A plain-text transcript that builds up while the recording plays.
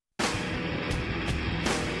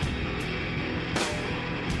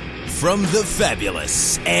From the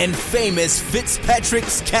fabulous and famous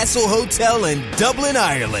Fitzpatrick's Castle Hotel in Dublin,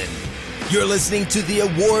 Ireland, you're listening to the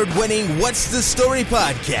award-winning What's the Story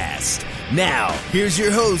podcast. Now, here's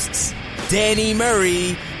your hosts, Danny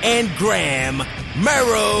Murray and Graham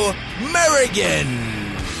Merrow Merrigan.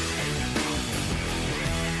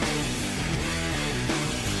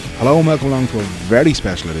 Hello and welcome along to a very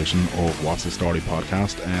special edition of What's the Story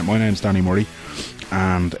podcast. My name's Danny Murray,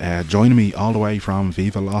 and joining me all the way from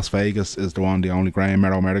Viva Las Vegas is the one, the only Graham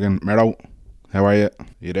Merrow Merrigan. Merrow, how are you?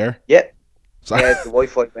 You there? Yeah. Yeah, the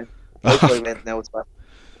Wi-Fi went. Now it's back.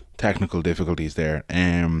 Technical difficulties there.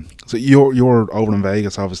 So you're over in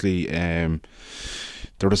Vegas, obviously. The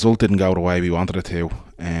result didn't go the way we wanted it to.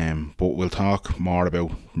 But we'll talk more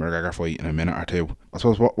about McGregor fight in a minute or two. I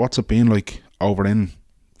suppose what's it been like over in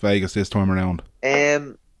Vegas this time around?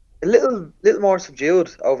 A little more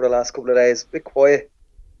subdued over the last couple of days. A bit quiet.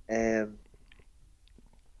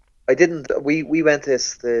 We went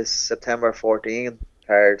this September 14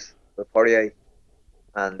 card with Poirier,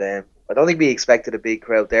 and I don't think we expected a big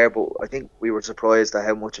crowd there, but I think we were surprised at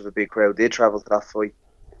how much of a big crowd did travel to that fight.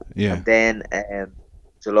 Yeah. And then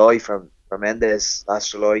July from Mendes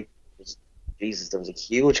last July, there was a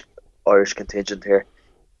huge Irish contingent here.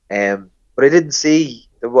 But I didn't see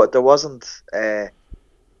there wasn't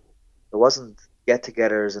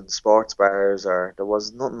get-togethers in sports bars, or there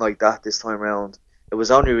was nothing like that this time around. It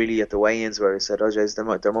was only really at the weigh-ins where I said, "Oh, geez, there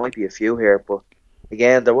might be a few here," but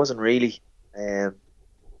again, there wasn't really.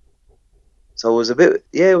 So it was a bit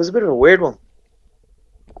of a weird one.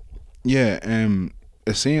 Yeah.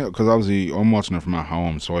 I see it because obviously I'm watching it from at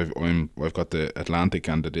home, so I've got the Atlantic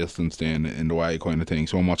and the distance then in the way kind of thing.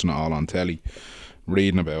 So I'm watching it all on telly,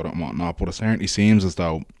 reading about it and whatnot. But it certainly seems as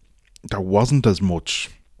though there wasn't as much.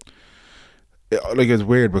 Like, it's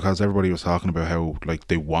weird because everybody was talking about how like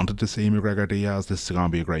they wanted to see McGregor Diaz. This is going to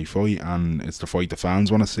be a great fight, and it's the fight the fans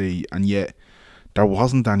want to see. And yet there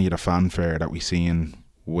wasn't any of the fanfare that we seen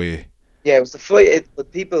with. Yeah, it was the fight.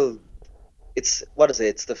 But people, it's what is it?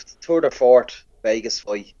 It's the third or fourth Vegas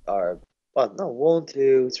fight, or well, no, 1,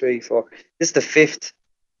 2, 3, 4. This is the fifth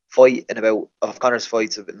fight of Conor's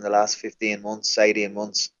fights in the last 15 months, 18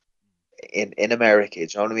 months. In America, do you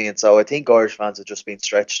know what I mean? So I think Irish fans have just been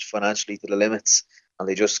stretched financially to the limits, and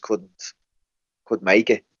they just couldn't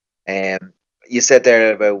make it. You said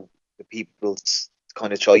there about the people's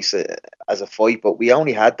kind of choice as a fight, but we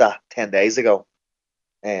only had that 10 days ago,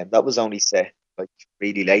 and that was only set like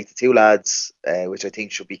really late. The two lads, which I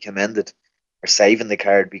think should be commended, are saving the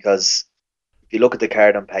card, because if you look at the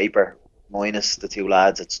card on paper, minus the two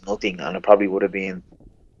lads, it's nothing, and it probably would have been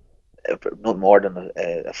not more than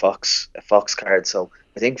a Fox card. So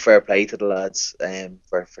I think fair play to the lads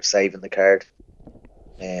for saving the card.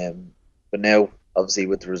 But now, obviously,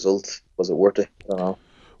 with the result, was it worth it? I don't know.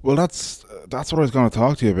 Well, that's what I was going to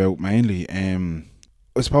talk to you about mainly.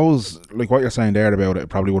 I suppose, like what you're saying there about it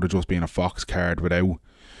probably would have just been a Fox card without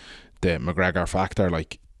the McGregor factor.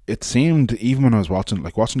 Like, it seemed, even when I was watching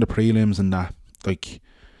the prelims and that, like,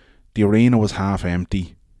 the arena was half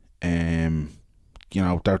empty. You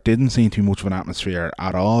know, there didn't seem to be much of an atmosphere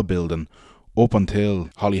at all building up until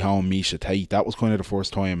Holly Holm, Miesha Tate. That was kind of the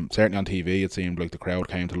first time, certainly on TV, it seemed like the crowd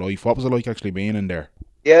came to life. What was it like actually being in there?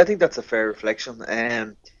 Yeah, I think that's a fair reflection. I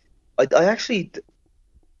actually,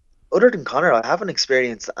 other than Conor, I haven't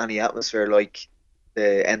experienced any atmosphere like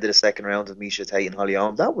the end of the second round of Miesha Tate and Holly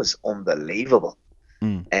Holm. That was unbelievable.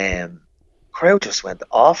 Crowd just went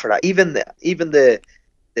off for that. Even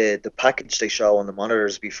the package they show on the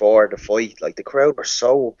monitors before the fight, like the crowd were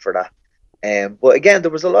so up for that. But again, there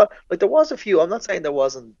was a lot, like there was a few. I'm not saying there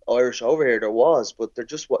wasn't Irish over here, there was, but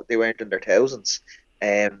they weren't in their thousands.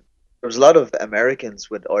 There was a lot of Americans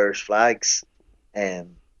with Irish flags. You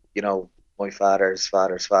know, my father's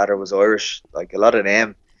father was Irish, like a lot of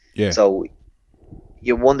them. Yeah. So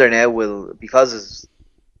you wonder now, because it's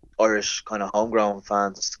Irish kind of homegrown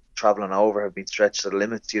fans travelling over have been stretched to the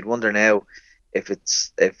limits, you'd wonder now if the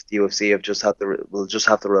UFC will just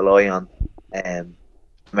have to rely on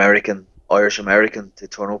Irish American to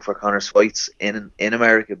turn up for Conor's fights in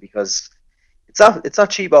America, because it's not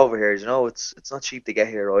cheap over here. You know, it's not cheap to get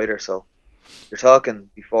here either. So you're talking,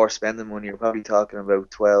 before spending money, you're probably talking about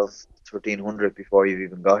 1,200-1,300 before you've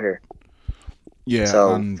even got here. Yeah.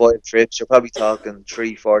 So 5 trips, you're probably talking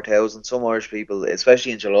 3,000-4,000. Some Irish people,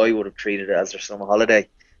 especially in July, would have treated it as their summer holiday,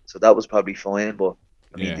 so that was probably fine. But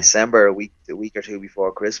I mean, December, a week or two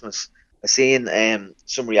before Christmas, I seen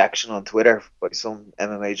some reaction on Twitter by some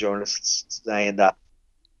MMA journalists saying that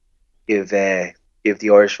give the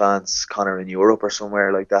Irish fans Conor in Europe or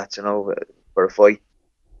somewhere like that, you know, for a fight.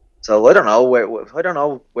 So I don't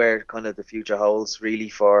know where kind of the future holds really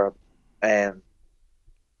for um,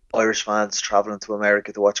 Irish fans travelling to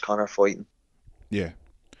America to watch Conor fighting. Yeah.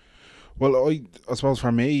 Well, I suppose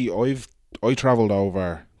for me, I travelled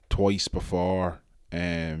over twice before,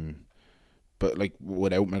 but like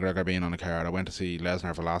without McGregor being on the card. I went to see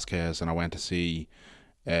Lesnar Velasquez, and I went to see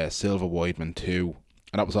Silva Weidman too,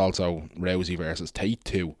 and that was also Rousey versus Tate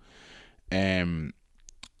too. Um,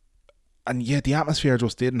 and yeah, the atmosphere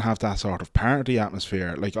just didn't have that sort of party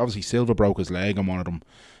atmosphere. Like obviously Silva broke his leg on one of them,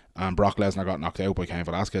 and Brock Lesnar got knocked out by Cain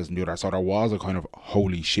Velasquez and the other. So there was a kind of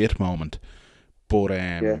holy shit moment, but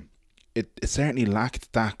Yeah. it certainly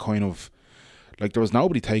lacked that kind of, like, there was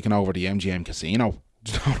nobody taking over the MGM casino.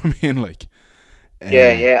 Do you know what I mean? Like, Yeah,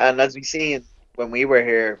 uh, yeah, and as we seen when we were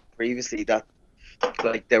here previously, that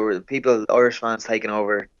like there were people, Irish fans taking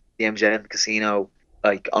over the MGM casino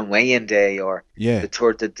like on weigh-in day or yeah,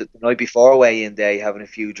 the night before weigh-in day, having a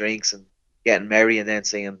few drinks and getting merry and then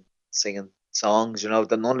singing songs. There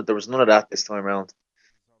was none of that this time around.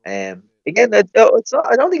 Again, it's not.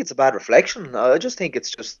 I don't think it's a bad reflection. I just think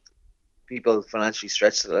it's just people financially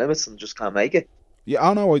stretched to the limits and just can't make it. yeah.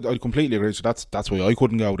 I know. I completely agree. So that's why I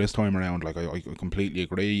couldn't go this time around. Like I completely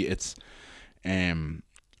agree. It's um,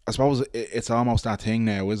 I suppose it's almost that thing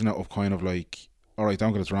now, isn't it? Of kind of like, all right,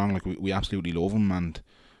 don't get us wrong. Like we absolutely love him and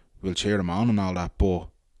we'll cheer him on and all that, but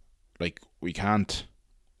like we can't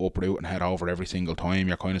uproot and head over every single time.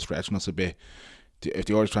 You're kind of stretching us a bit. If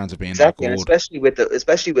the Irish fans have been that Exactly, and good,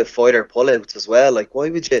 especially with fighter pullouts as well. Like, why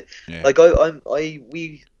would you? yeah, Like,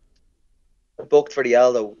 we booked for the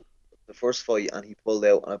Aldo the first fight and he pulled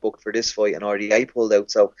out, and I booked for this fight and RDA pulled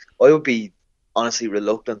out. So I would be honestly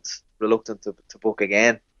reluctant to book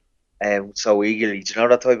again, so eagerly. Do you know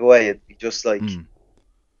that type of way? It'd be just like, mm,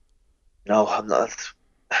 no, I'm not.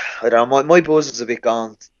 I don't know. My buzz was a bit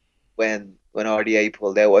gone when RDA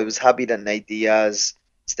pulled out. I was happy that Nate Diaz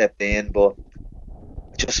stepped in, but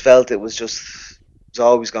I just felt it was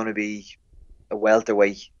always going to be a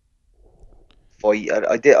welterweight fight.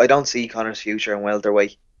 I don't see Connor's future in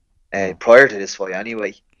welterweight no. prior to this fight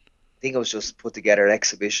anyway. I think it was just put together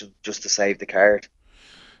exhibition just to save the card.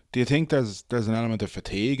 Do you think there's an element of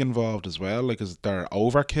fatigue involved as well? Like, is there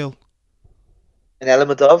overkill? An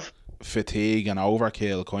element of Fatigue and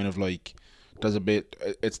overkill, kind of like, there's a bit,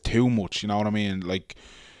 it's too much, you know what I mean? Like,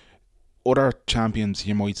 other champions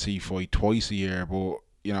you might see fight twice a year, but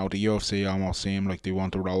you know the UFC almost seem like they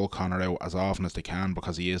want to roll Conor out as often as they can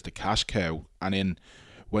because he is the cash cow. And then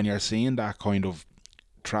when you're seeing that kind of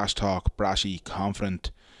trash talk, brashy,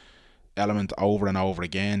 confident element over and over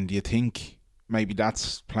again, do you think maybe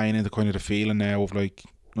that's playing into kind of the feeling now of like,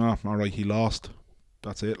 oh, all right, he lost,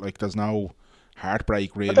 that's it. Like there's no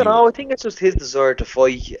heartbreak I don't really. know. I think it's just his desire to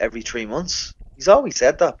fight every 3 months. He's always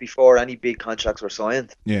said that before any big contracts were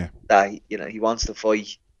signed. Yeah, That he wants to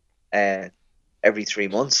fight uh, every 3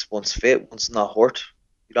 months, once fit, once not hurt.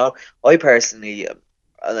 I personally, and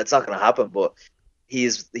it's not going to happen, but he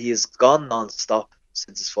has gone non-stop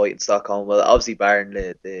since his fight in Stockholm. Well, obviously barring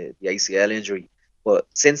the ACL injury, but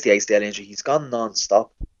since the ACL injury, he's gone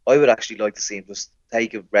non-stop. I would actually like to see him just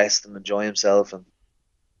take a rest and enjoy himself, and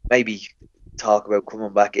maybe talk about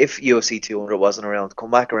coming back if UFC 200 wasn't around.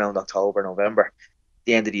 Come back around October, November,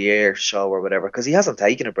 the end of the year show or whatever, because he hasn't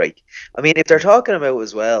taken a break. I mean, if they're talking about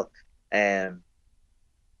as well, um,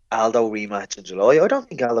 Aldo rematch in July, I don't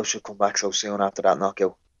think Aldo should come back so soon after that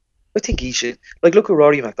knockout. I think he should. Like, look at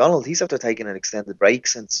Rory McDonald. He's after taking an extended break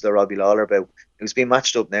since the Robbie Lawler bout. He was being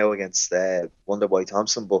matched up now against Wonderboy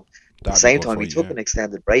Thompson, but at the that'd be a same good time, he fight. took Yeah, an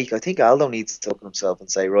extended break. I think Aldo needs to look at himself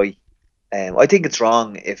and say, right, I think it's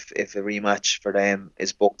wrong if a rematch for them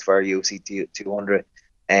is booked for UFC 200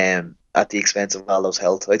 at the expense of Aldo's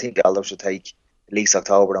health. I think Aldo should take at least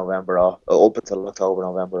October, November off, up until October,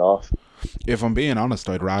 November off. if I'm being honest,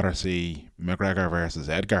 I'd rather see McGregor versus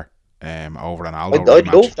Edgar over an Aldo I'd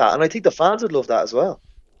rematch. love that, and I think the fans would love that as well.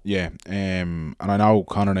 Yeah, and I know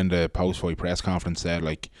Conor in the post-fight press conference said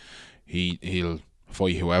like he'll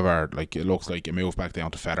fight whoever. Like it looks like a move back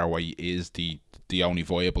down to featherweight is the only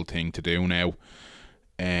viable thing to do now.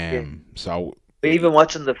 Yeah. So But even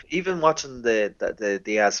watching the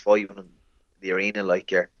Diaz fight in the arena,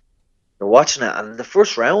 like you're watching it, and in the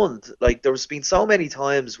first round, like there's been so many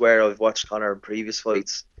times where I've watched Conor in previous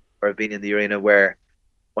fights, where I've been in the arena where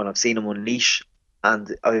when I've seen him unleash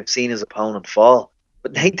and I've seen his opponent fall,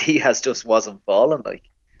 but Nate Diaz just wasn't falling. Like,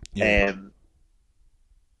 yeah, um,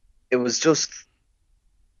 it was just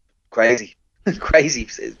crazy, crazy,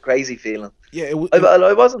 crazy feeling. yeah,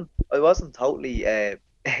 I wasn't totally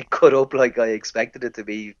cut up like I expected it to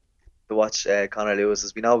be to watch Conor Lewis.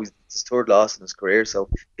 As we know, he's his third loss in his career, so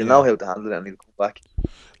he'll know yeah. how to handle it and he'll come back.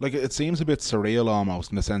 Like it seems a bit surreal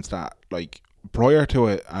almost in the sense that like prior to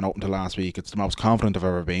it and up until last week, it's the most confident I've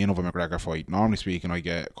ever been of a McGregor fight. Normally speaking, I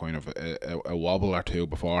get kind of a wobble or two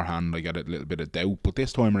beforehand. I get a little bit of doubt, but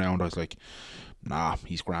this time around, I was like, nah,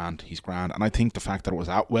 he's grand. And I think the fact that it was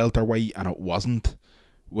at welterweight and it wasn't,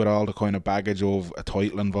 with all the kind of baggage of a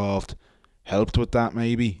title involved, helped with that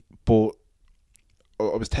maybe. But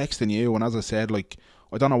I was texting you, and as I said, like,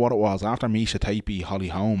 I don't know what it was, after Misha Tate Holly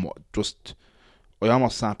Holm, I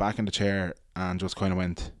almost sat back in the chair and just kind of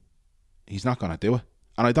went, he's not going to do it.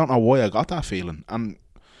 And I don't know why I got that feeling. And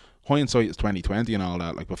hindsight is 2020 and all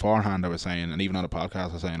that. Like, beforehand I was saying, and even on the podcast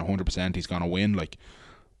I was saying 100% he's going to win. Like,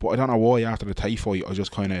 but I don't know why after the Tate fight I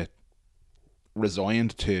just kind of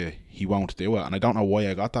resigned to he won't do it. And I don't know why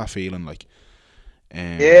I got that feeling. Like,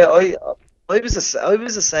 yeah, I was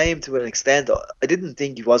the same to an extent. I didn't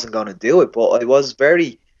think he wasn't going to do it, but I was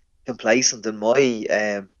very complacent in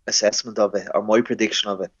my assessment of it, or my prediction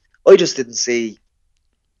of it. I just didn't see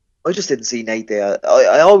Nate Diaz.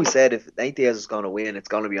 I always said if Nate Diaz is going to win, it's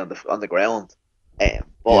going to be on the ground. But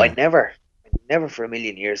yeah. I never for a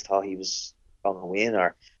million years thought he was going to win,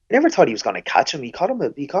 or I never thought he was going to catch him. He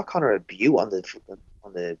caught Conor a bew on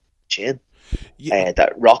the chin. Yeah.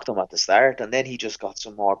 That rocked him at the start, and then he just got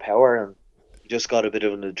some more power, and he just got a bit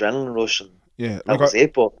of an adrenaline rush, and that was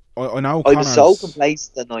it. But I know I was so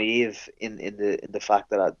complacent and naive in the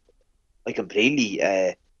fact that I completely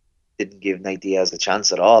didn't give Nate Diaz a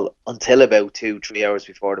chance at all until about 2-3 hours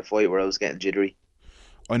before the fight, where I was getting jittery.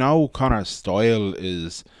 I know Conor's style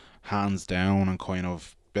is hands down and kind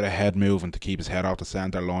of bit of head moving to keep his head off the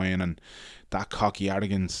centre line and that cocky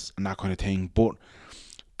arrogance and that kind of thing, but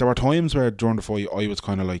there were times where during the fight I was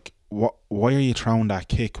kind of like, why are you throwing that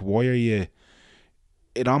kick? Why are you...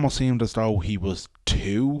 It almost seemed as though he was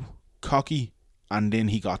too cocky, and then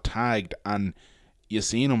he got tagged and you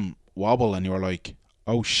seen him wobble and you were like,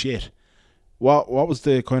 oh shit. What was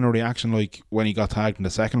the kind of reaction like when he got tagged in the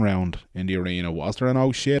second round in the arena? Was there an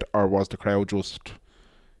oh shit, or was the crowd just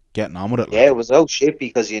getting on with it? Yeah, it was oh shit,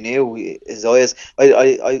 because you knew his eyes...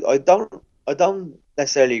 I don't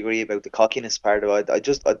necessarily agree about the cockiness part of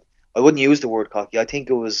it. I wouldn't use the word cocky. I think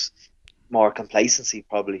it was more complacency,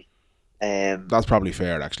 probably. That's probably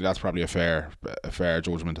fair, actually. That's probably a fair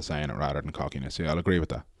judgment of saying it rather than cockiness. Yeah, I'll agree with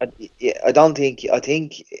that. I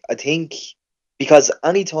think because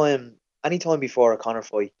anytime before a Conor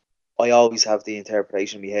fight, I always have the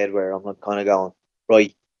interpretation in my head where I'm kind of going,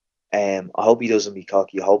 right, I hope he doesn't be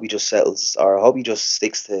cocky. I hope he just settles, or I hope he just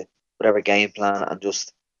sticks to whatever game plan and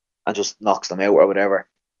just knocks them out or whatever.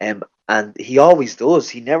 And he always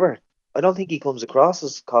does. I don't think he comes across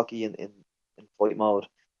as cocky in fight mode.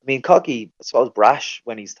 I mean, cocky, I suppose, brash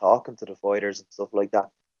when he's talking to the fighters and stuff like that.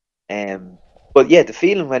 But yeah, the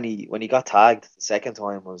feeling when he got tagged the second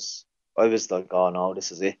time was, I was like, oh no,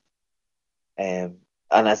 this is it. And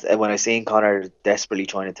when I seen Conor desperately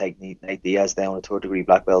trying to take Nate Diaz down a third degree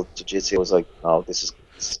black belt jiu-jitsu, I was like, no, this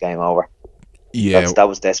is game over. Yeah, that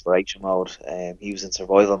was desperation mode. He was in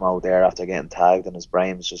survival mode there after getting tagged, and his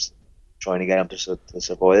brain was just trying to get him to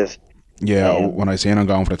survive. Yeah, when I seen him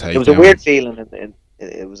going for the takedown, it was a weird feeling.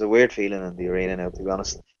 It was a weird feeling in the arena now, to be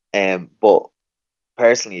honest. But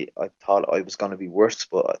personally, I thought I was going to be worse.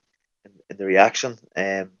 But in the reaction,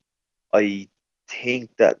 I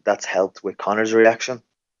think that's helped with Conor's reaction.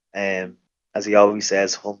 As he always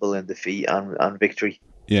says, humble in defeat and victory.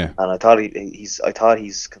 Yeah, and I thought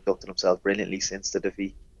he's conducted himself brilliantly since the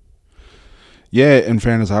defeat. Yeah, in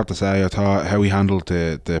fairness, I have to say, I thought how he handled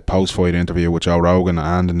the post-fight interview with Joe Rogan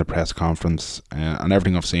and in the press conference and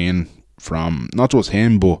everything I've seen from not just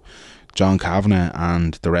him but John Kavanagh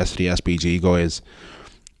and the rest of the SBG guys,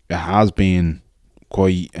 it has been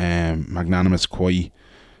quite magnanimous, quite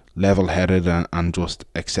level-headed, and just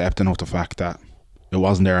accepting of the fact that it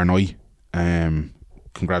wasn't their night.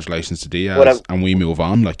 Congratulations to Diaz, and we move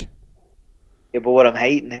on. Like, yeah, but what I'm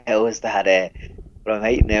hating now is that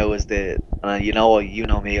you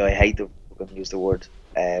know me, I hate to use the word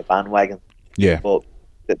bandwagon. Yeah. But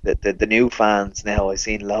the new fans now, I've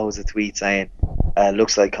seen loads of tweets saying,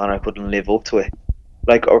 looks like Conor couldn't live up to it.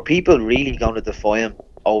 Like, are people really going to defy him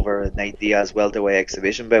over Nate Diaz welterweight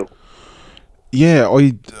exhibition bout? Yeah,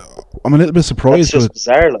 I'm a little bit surprised. That's just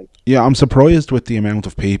bizarre, like. Yeah, I'm surprised with the amount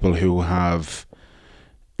of people who have...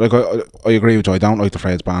 Like, I agree with you, I don't like the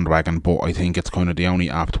phrase bandwagon, but I think it's kind of the only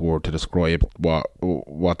apt word to describe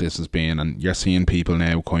what this has been. And you're seeing people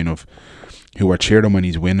now kind of who are cheering when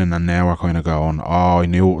he's winning, and now are kind of going, oh, I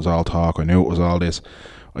knew it was all talk, I knew it was all this.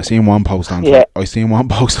 I seen one post on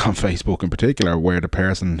Facebook in particular where the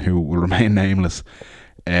person, who will remain nameless,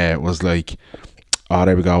 was like, oh,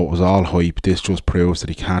 there we go, it was all hype, this just proves that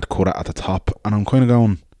he can't cut it at the top. And I'm kind of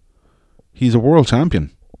going, he's a world champion.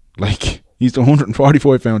 Like, He's the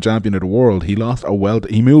 145-pound champion of the world. He lost a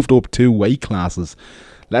he moved up 2 weight classes.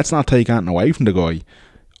 Let's not take anything away from the guy.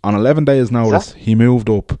 On 11 days' notice, he moved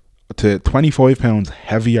up to 25 pounds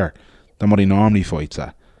heavier than what he normally fights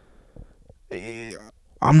at.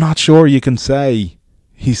 I'm not sure you can say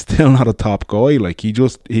he's still not a top guy. Like, he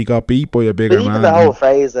got beat by a bigger but even man. the whole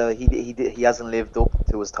phrase, he hasn't lived up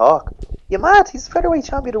to his talk. You're mad. He's the featherweight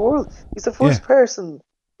champion of the world. He's the first person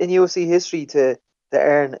in UFC history to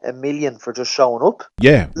earn $1 million for just showing up.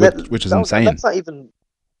 Yeah, which is insane. That's not even...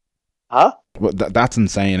 Huh? Well, that's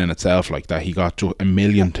insane in itself, like, that he got $1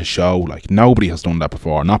 million to show. Like, nobody has done that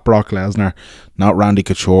before. Not Brock Lesnar, not Randy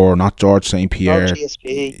Couture, not George St. Pierre. Not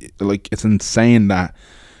GSP. Like, it's insane that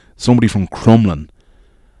somebody from Crumlin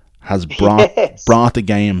has brought the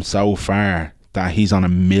game so far that he's on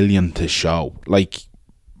 $1 million to show. Like,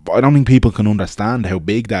 I don't think people can understand how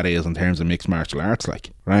big that is in terms of mixed martial arts.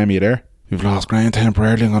 Like, Graham, you there? We've lost Graham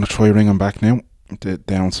temporarily. I'm going to try ring him back now. The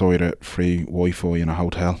downside of free Wi-Fi in a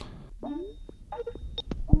hotel.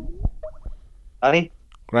 Annie?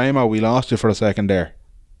 Graham, we lost you for a second there.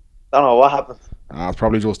 Don't know what happened. It's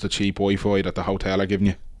probably just the cheap Wi-Fi that the hotel are giving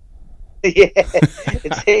you. Yeah,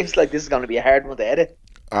 it seems like this is going to be a hard one to edit.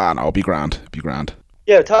 No, it'll be grand.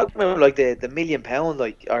 Yeah, talking about like the £1 million,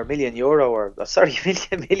 like, or €1 million, or sorry,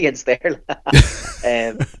 million sterling.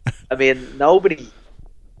 I mean, nobody.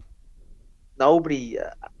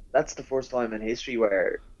 That's the first time in history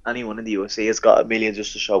where anyone in the UFC has got $1 million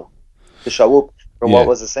just to show up for what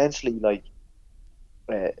was essentially like.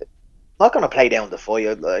 Not going to play down the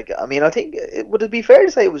fight. Like, I mean, I think would it be fair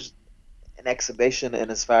to say it was an exhibition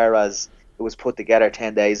in as far as it was put together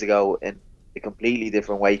 10 days ago in a completely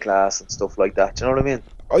different weight class and stuff like that. Do you know what I mean?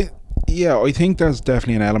 I think there's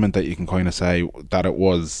definitely an element that you can kind of say that it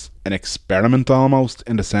was an experiment almost,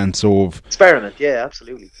 in the sense of... Experiment, yeah,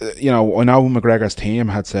 absolutely. I know McGregor's team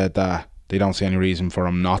had said that they don't see any reason for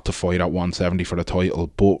him not to fight at 170 for the title,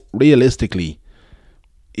 but realistically,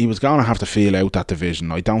 he was going to have to feel out that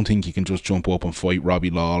division. I don't think you can just jump up and fight Robbie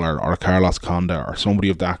Lawler or Carlos Condit or somebody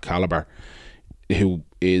of that caliber who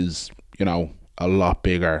is, a lot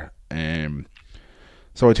bigger.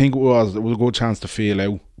 So I think it was a good chance to feel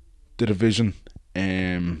out the division.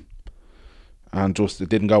 And just it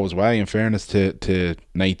didn't go his way. In fairness to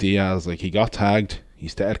Nate Diaz, like, he got tagged, he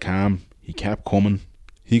stayed calm, he kept coming,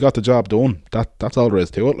 he got the job done. That's all there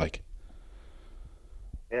is to it, like.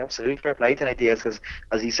 Yeah, absolutely fair play to Nate Diaz, because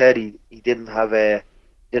as he said, he didn't have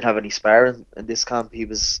any sparring in this camp. He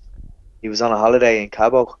was on a holiday in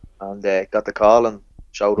Cabo and got the call and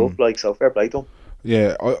showed up, like, so fair play to him.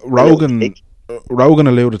 Yeah, Rogan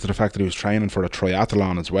alluded to the fact that he was training for a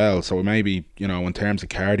triathlon as well, so maybe, in terms of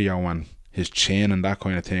cardio and his chin and that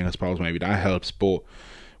kind of thing, I suppose maybe that helps. But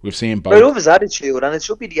we've seen both. I love his attitude, and it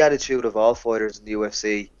should be the attitude of all fighters in the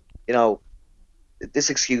UFC.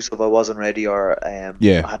 This excuse of I wasn't ready or I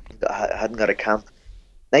hadn't got a camp.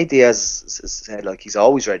 Nate Diaz said, like, he's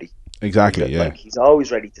always ready. Exactly, yeah. Like, he's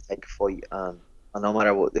always ready to take a fight, and no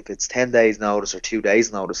matter what, if it's 10 days notice or 2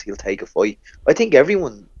 days notice, he'll take a fight. I think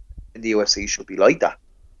everyone in the UFC should be like that.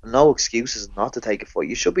 No excuses not to take a fight.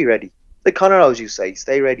 You should be ready. Like Conor always used to say,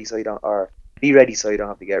 stay ready so you don't, or be ready so you don't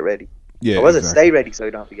have to get ready. Yeah, or was it stay ready so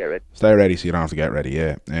you don't have to get ready? Stay ready so you don't have to get ready,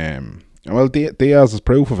 yeah. Well, Diaz is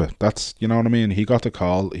proof of it. That's, you know what I mean? He got the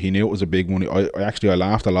call. He knew it was a big money. I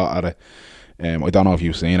laughed a lot at it. I don't know if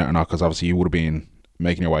you've seen it or not, because obviously you would have been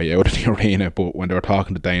making your way out of the arena, but when they were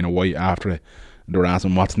talking to Dana White after it, and they were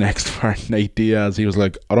asking what's next for Nate Diaz, he was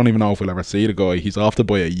like, I don't even know if we'll ever see the guy. He's off to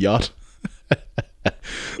buy a yacht.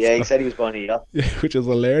 Yeah, he said he was buying a yacht. Yeah, which is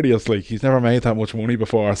hilarious. Like, he's never made that much money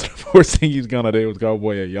before, so the first thing he's going to do is go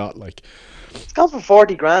buy a yacht. Like, it's gone from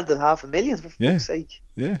 40 grand to $500,000, for fuck's sake.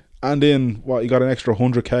 Yeah, and then what? You got an extra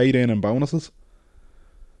 100k then in bonuses.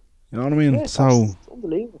 You know what I mean? Yeah, so it's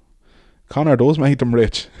unbelievable. Conor does make them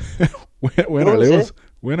rich. win or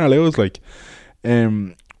lose. Like,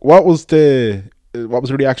 what was the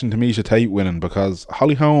reaction to Miesha Tate winning? Because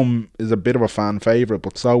Holly Holm is a bit of a fan favourite,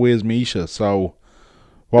 but so is Miesha. So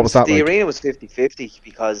what was that the like? arena was 50-50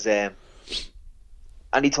 because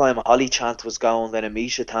anytime a Holly chant was going, then a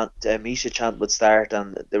Miesha chant would start,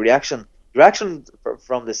 and the reaction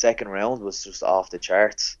from the second round was just off the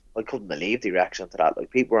charts. I couldn't believe the reaction to that. Like,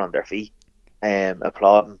 people were on their feet,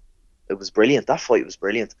 applauding. It was brilliant. That fight was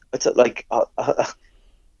brilliant. It's like other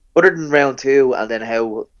than round 2 and then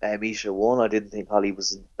how Miesha won, I didn't think Holly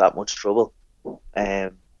was in that much trouble.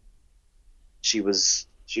 She was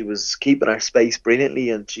keeping her space brilliantly,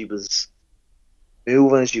 and she was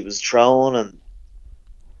moving, she was throwing, and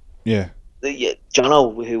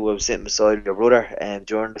Jono, who was sitting beside your brother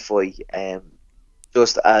during the fight,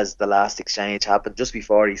 just as the last exchange happened, just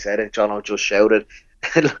before he said it, Jono just shouted.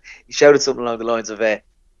 He shouted something along the lines of,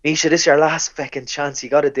 Misha, this is your last fucking chance. You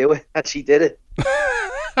got to do it. And she did it.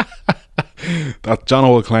 That John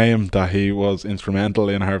will claim that he was instrumental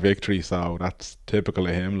in her victory, so that's typical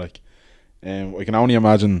of him. Like, I can only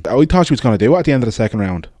imagine. I thought she was going to do it at the end of the second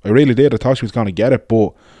round. I really did. I thought she was going to get it,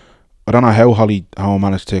 but I don't know how Holly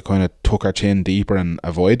managed to kind of tuck her chin deeper and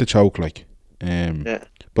avoid the choke. Like, Yeah.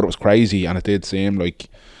 but it was crazy, and it did seem like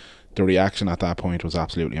the reaction at that point was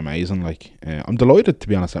absolutely amazing. Like, I'm delighted, to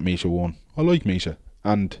be honest, that Misha won. I like Misha,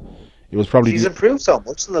 and it was probably She's improved so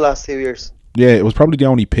much in the last 2 years. yeah, it was probably the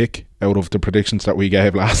only pick out of the predictions that we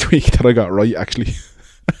gave last week that I got right, actually.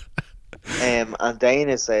 And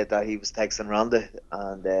Dana said that he was texting Ronda,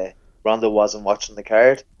 and Ronda wasn't watching the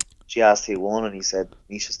card. She asked who won, and he said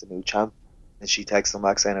Misha's the new champ. And she texted him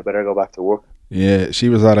back saying, "I better go back to work." Yeah, she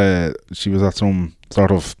was at some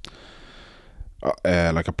sort of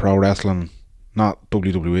like a pro wrestling, not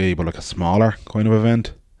WWE, but like a smaller kind of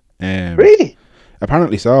event. Really?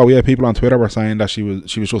 Apparently so. Yeah, people on Twitter were saying that she was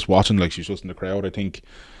just watching, like she was just in the crowd. I think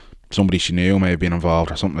somebody she knew may have been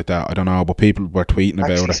involved or something like that. I don't know, but people were tweeting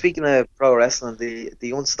about Actually, it. speaking of pro wrestling,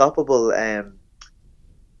 the Unstoppable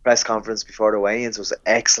press conference before the weigh-ins was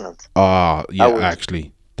excellent. Oh yeah,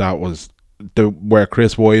 that was where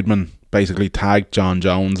Chris Weidman basically tagged John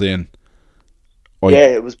Jones in. Yeah,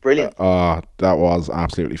 it was brilliant. That was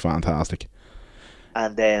absolutely fantastic.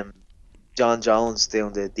 And John Jones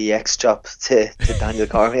doing the DX chop to Daniel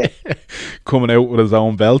Cormier. Coming out with his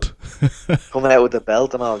own belt. Coming out with the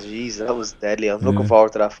belt and all. Jeez, that was deadly. I'm looking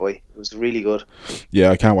forward to that fight. It was really good. Yeah,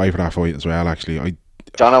 I can't wait for that fight as well, actually.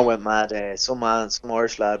 Jono went mad. Some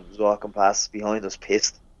Irish lad was walking past behind us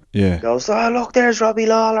pissed. Yeah. He goes, "Oh, look, there's Robbie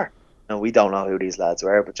Lawler." No, we don't know who these lads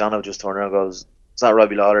were, but Jono just turned around and goes, "It's not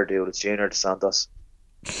Robbie Lawler, dude. It's Junior Dos Santos."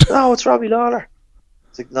 "No, it's Robbie Lawler."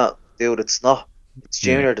 It's like, "No, dude, it's not. It's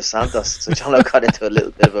Junior Dos Santos." So Jono got into a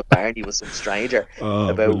little bit of a barney with some stranger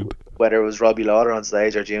about whether it was Robbie Lawler on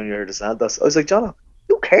stage or Junior Dos Santos. I was like, "Jono,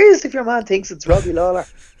 who cares if your man thinks it's Robbie Lawler?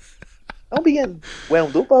 Don't be getting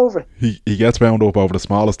wound up over it." He gets wound up over the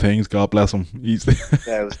smallest things. God bless him.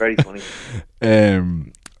 Yeah, it was very funny.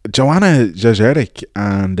 Joanna Jędrzejczyk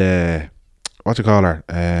and what do you call her?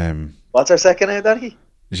 What's her second name, Danny?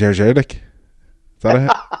 Jędrzejczyk. Is that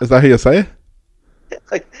it? Is that how you say it?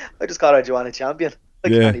 I just call her Joanna Champion. I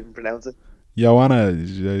can't even pronounce it. Joanna.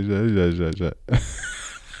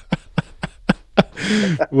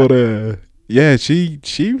 But yeah,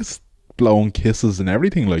 she was blowing kisses and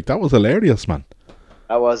everything. Like, that was hilarious, man.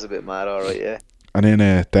 That was a bit mad, alright, yeah. And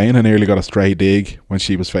then Dana nearly got a stray dig when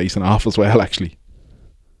she was facing off as well, actually.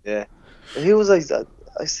 Yeah. And who was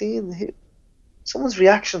I seen someone's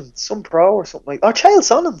reaction, some pro or something like. Or Chael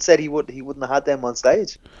Sonnen said he wouldn't have had them on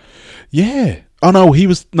stage. Yeah. Oh no, he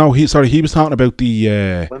was talking about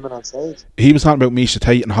the women on stage. He was talking about Misha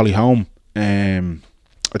Tate and Holly Holm. I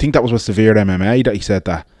think that was with Severe MMA that he said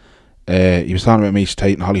that. He was talking about Misha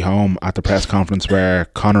Tate and Holly Holm at the press conference where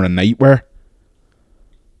Conor and Nate were.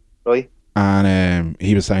 Right. And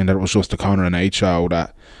he was saying that it was just the Conor and Nate show,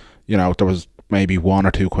 that, you know, there was maybe one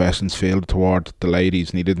or two questions fielded toward the ladies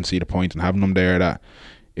and he didn't see the point in having them there, that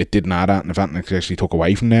it didn't add that, and if anything, it actually took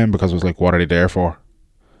away from them, because it was like, what are they there for?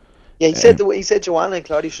 Yeah, he said Joanna and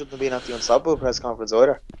Claudia shouldn't have been at the Unstoppable press conference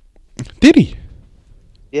either. Did he?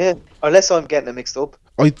 Yeah, unless I'm getting it mixed up.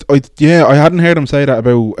 I hadn't heard him say that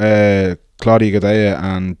about Claudia Gadelha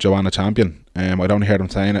and Joanna Champion. I'd only heard him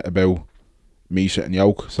saying it about Misha and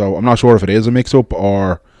Yoke, so I'm not sure if it is a mix-up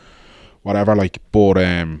or whatever. Like, but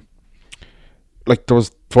like, there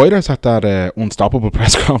was fighters at that Unstoppable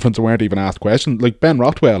press conference who weren't even asked questions. Like, Ben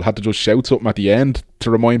Rothwell had to just shout something at the end to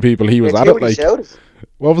remind people he was at it. Like,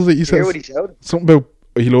 what was it? He said something about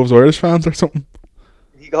he loves Irish fans or something.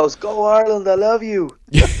 He goes, "Go Ireland, I love you."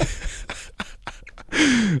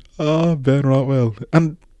 Oh, Ben Rothwell.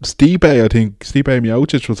 And Stipe, I think Stipe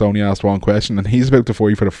Miocic was only asked one question, and he's about to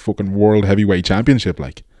fight for the fucking World Heavyweight Championship,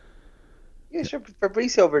 like. Yeah, sure.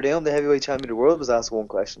 Fabricio Verdun, the heavyweight champion of the world, was asked one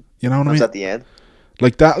question. You know what I mean? At the end.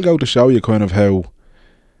 Like, that'll go to show you kind of how,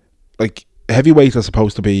 like, heavyweights are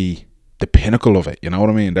supposed to be the pinnacle of it, you know what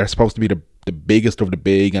I mean? They're supposed to be the biggest of the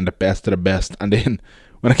big and the best of the best, and then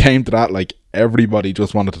when it came to that, like, everybody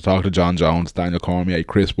just wanted to talk to John Jones, Daniel Cormier,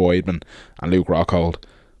 Chris Weidman, and Luke Rockhold.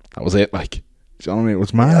 That was it, like. Do you know what I mean? It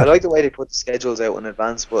was mad. Yeah, I like the way they put the schedules out in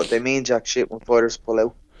advance, but they mean jack shit when fighters pull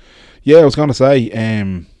out. Yeah, I was going to say,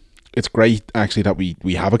 it's great actually that we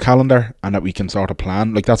have a calendar and that we can sort of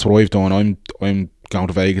plan. Like, that's what I've done. I'm going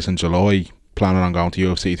to Vegas in July, planning on going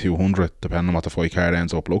to UFC 200, depending on what the fight card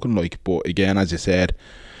ends up looking like. But again, as you said,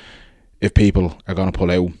 if people are going to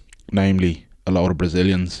pull out, namely a lot of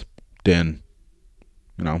Brazilians, then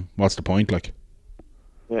what's the point? Like,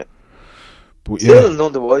 Yeah. but Still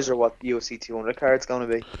none the wiser what the UFC 200 card's going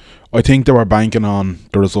to be. I think they were banking on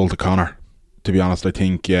the result of Conor. To be honest, I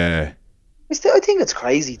think I think it's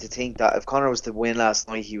crazy to think that if Conor was to win last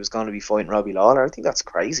night, he was going to be fighting Robbie Lawler. I think that's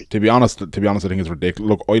crazy. To be honest, I think it's ridiculous.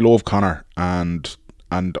 Look, I love Conor, and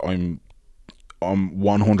I'm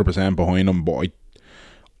 100% behind him, but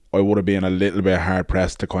I would have been a little bit hard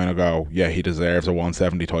pressed to kind of go, yeah, he deserves a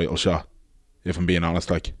 170 title shot. If I'm being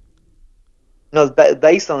honest, like. No,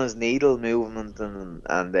 based on his needle movement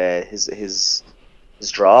and his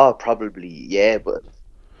draw, probably yeah. But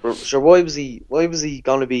sure, why was he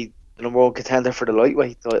going to be the number one contender for the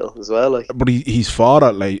lightweight title as well? Like, but he's fought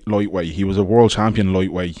at lightweight. He was a world champion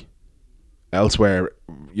lightweight elsewhere.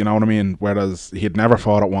 You know what I mean? Whereas he had never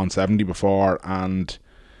fought at 170 before, and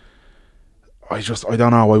I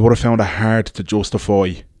don't know. I would have found it hard to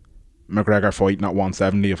justify McGregor fighting at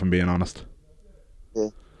 170 if I'm being honest. Yeah.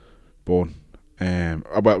 But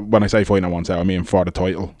when I say fighting at 170, I mean for the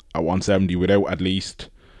title at 170 without at least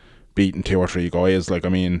beating 2 or 3 guys. Like, I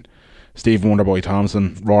mean, Stephen Wonderboy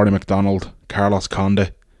Thompson, Rory McDonald, Carlos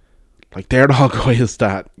Conde. Like, they're all guys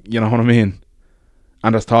that, you know what I mean?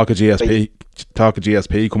 And there's talk of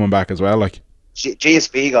GSP coming back as well. Like,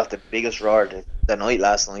 GSP got the biggest roar the night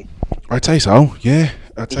last night. I'd say so, yeah.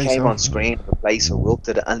 He came on screen, the place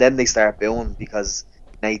erupted, and then they start booing because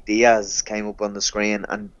Nate Diaz came up on the screen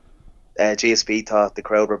and GSP thought the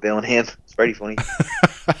crowd were booing him. It's very funny.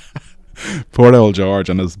 Poor old George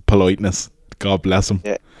and his politeness. God bless him.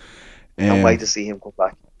 Yeah. Can't wait to see him come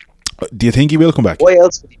back. Do you think he will come back? Why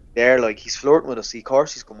else would he be there? Like, he's flirting with us. Of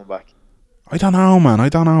course he's coming back. I don't know, man. I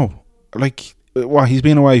don't know. Like, what, he's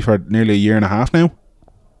been away for nearly a year and a half now?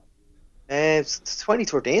 It's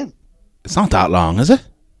 2013. It's not that long, is it?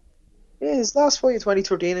 Yeah, his last fight in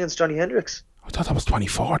 2013 against Johnny Hendricks. I thought that was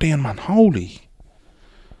 2014, man. Holy.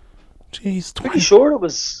 Jeez. Pretty sure it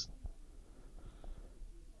was.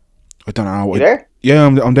 I don't know. You there? Yeah,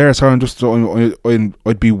 I'm there. So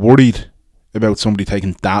I'd be worried about somebody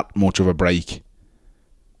taking that much of a break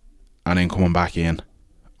and then coming back in.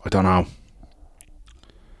 I don't know.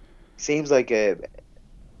 Seems like a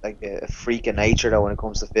freak of nature though when it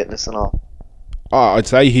comes to fitness and all. Oh, I'd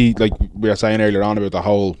say he, like we were saying earlier on about the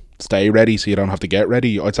whole stay ready so you don't have to get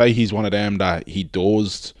ready. I'd say he's one of them that he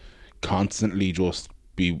does constantly just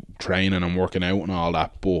be training and working out and all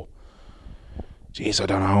that. But jeez, I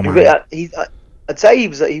don't know, man. I'd say he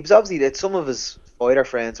was obviously that some of his fighter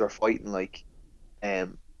friends were fighting like, a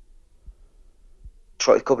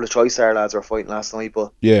couple of TriStar lads were fighting last night.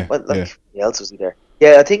 But yeah, who else was he there?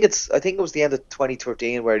 Yeah, I think it was the end of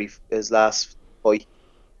 2013 where his last fight.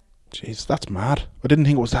 Jeez, that's mad. I didn't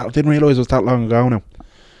realise it was that long ago now.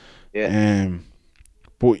 Yeah.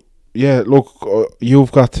 But yeah, look,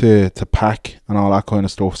 you've got to pack and all that kind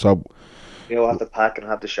of stuff. So I'll have to pack and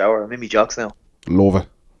have to shower. I'm in my jocks now. Love it.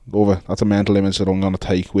 That's a mental image that I'm going to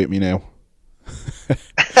take with me now.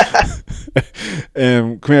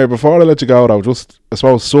 Come here, before I let you go though, just I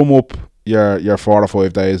suppose sum up your 4 or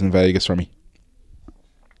 5 days in Vegas for me.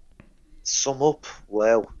 Sum up?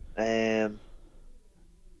 Wow.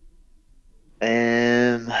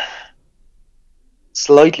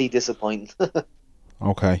 Slightly disappointing.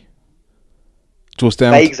 Okay. Just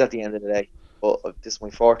Vegas at the end of the day, but this is my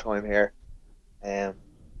 4th time here. I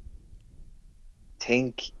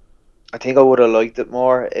think I would have liked it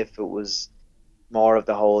more if it was more of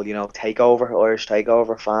the whole, takeover, Irish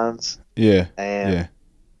takeover fans. Yeah. Yeah.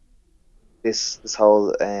 This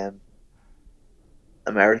whole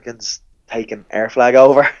Americans taking our flag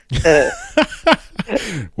over.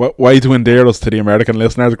 Way to endear us to the American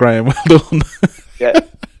listeners, Graham. Well done. Yeah.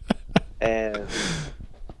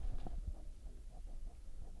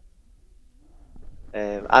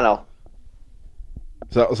 I know.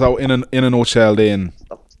 So in a nutshell, then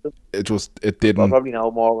it didn't. I'll probably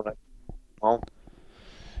know more when I come home.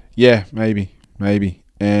 Yeah, maybe.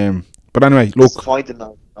 But anyway, look. Disappointed,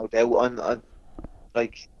 no doubt. I'm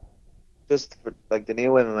like, just for, like, the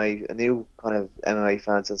new MMA, a new kind of MMA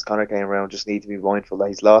fan since Conor came around, just need to be mindful that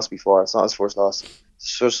he's lost before. It's not his first loss.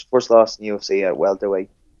 It's just first loss in UFC at welterweight,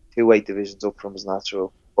 2 weight divisions up from his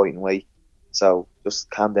natural fighting weight. So just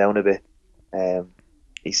calm down a bit.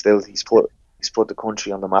 He's put the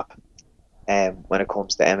country on the map. When it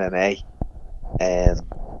comes to MMA.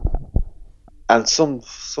 And some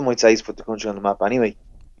might say he's put the country on the map anyway.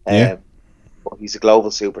 Yeah. But he's a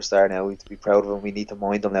global superstar now. We have to be proud of him. We need to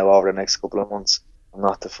mind him now over the next couple of months. I'm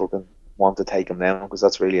not to fucking want to take him down because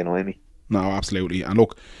that's really annoying me. No, absolutely. And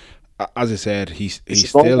look, as I said, he's should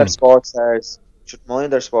still. Mind their sports stars. Should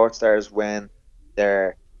mind their sports stars when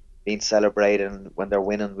they're being celebrated when they're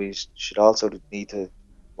winning, we should also need to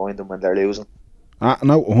mind them when they're losing.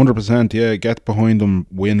 No, 100%. Yeah, get behind him,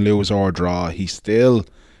 win, lose or draw. He's still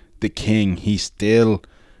the king. He's still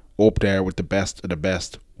up there with the best of the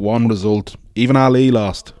best. One result, even Ali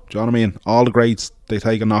lost. Do you know what I mean? All the greats, they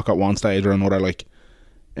take a knock at one stage or another. Like,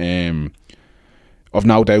 I've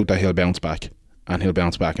no doubt that he'll bounce back, and he'll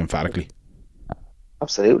bounce back emphatically.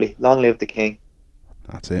 Absolutely, long live the king.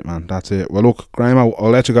 That's it, man. That's it. Well, look, Graham, I'll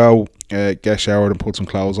let you go. Get showered and put some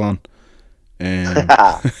clothes on.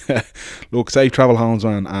 Look, safe travel homes,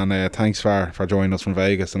 man, and thanks for joining us from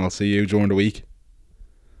Vegas, and I'll see you during the week.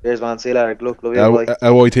 Cheers, man. See you later. Look, love you.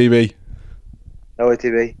 LYTV.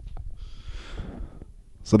 LYTV.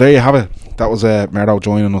 So there you have it. That was Merdo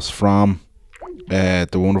joining us from the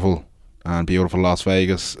wonderful and beautiful Las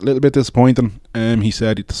Vegas. A little bit disappointing, he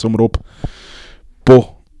said, to sum it up.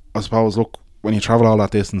 But I suppose, look, when you travel all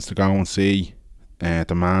that distance to go and see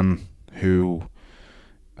the man who,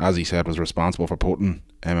 as he said, was responsible for putting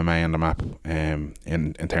MMA on the map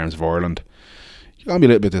in terms of Ireland, you're going to be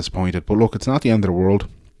a little bit disappointed. But look, it's not the end of the world.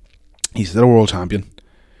 He's still a world champion.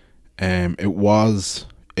 It was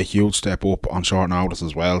a huge step up on short notice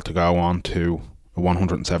as well to go on to a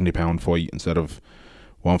 170-pound fight instead of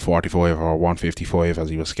 145 or 155 as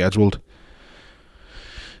he was scheduled.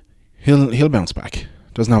 He'll bounce back.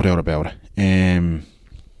 There's no doubt about it.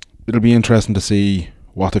 It'll be interesting to see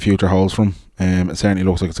what the future holds from him. It certainly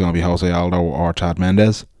looks like it's going to be Jose Aldo or Chad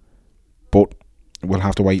Mendes, but we'll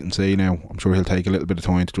have to wait and see now. I'm sure he'll take a little bit of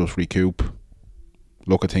time to just recoup,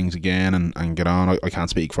 look at things again and get on. I can't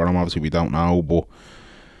speak for him, obviously we don't know, but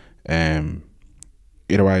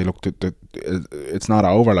either way, look, it's not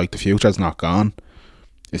over. Like, the future's not gone,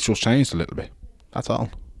 it's just changed a little bit, that's all.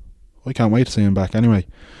 I can't wait to see him back anyway.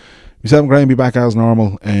 Myself and Graham will be back as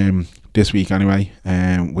normal this week anyway.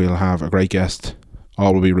 We'll have a great guest.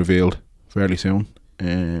 All will be revealed fairly soon.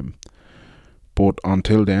 But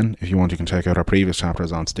until then, if you want, you can check out our previous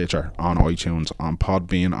chapters on Stitcher, on iTunes, on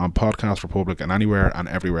Podbean, on Podcast Republic, and anywhere and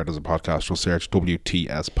everywhere there's a podcast. Just search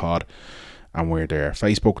WTS Pod and we're there.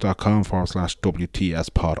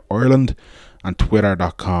 Facebook.com/WTS Pod Ireland and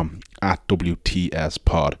Twitter.com @WTS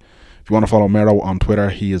Pod. If you want to follow Merdo on Twitter,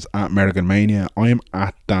 he is @MerriganMania. I'm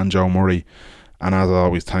 @DanJoeMurray. And as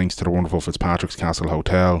always, thanks to the wonderful Fitzpatrick's Castle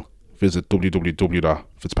Hotel. Visit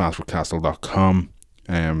www.fitzpatrickcastle.com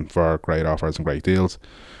for great offers and great deals.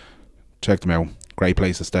 Check them out. Great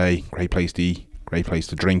place to stay, great place to eat, great place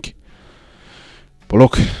to drink. But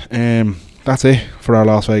look, that's it for our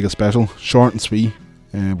Las Vegas special. Short and sweet.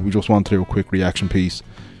 We just want to do a quick reaction piece.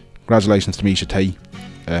 Congratulations to Miesha Tate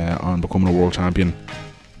on becoming a world champion.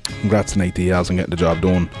 Congrats to Nate Diaz on getting the job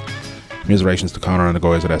done. Commiserations to Conor and the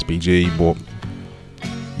guys at SBG. But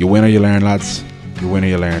you win or you learn, lads. You win or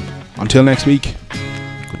you learn. Until next week,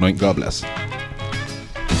 good night and God bless.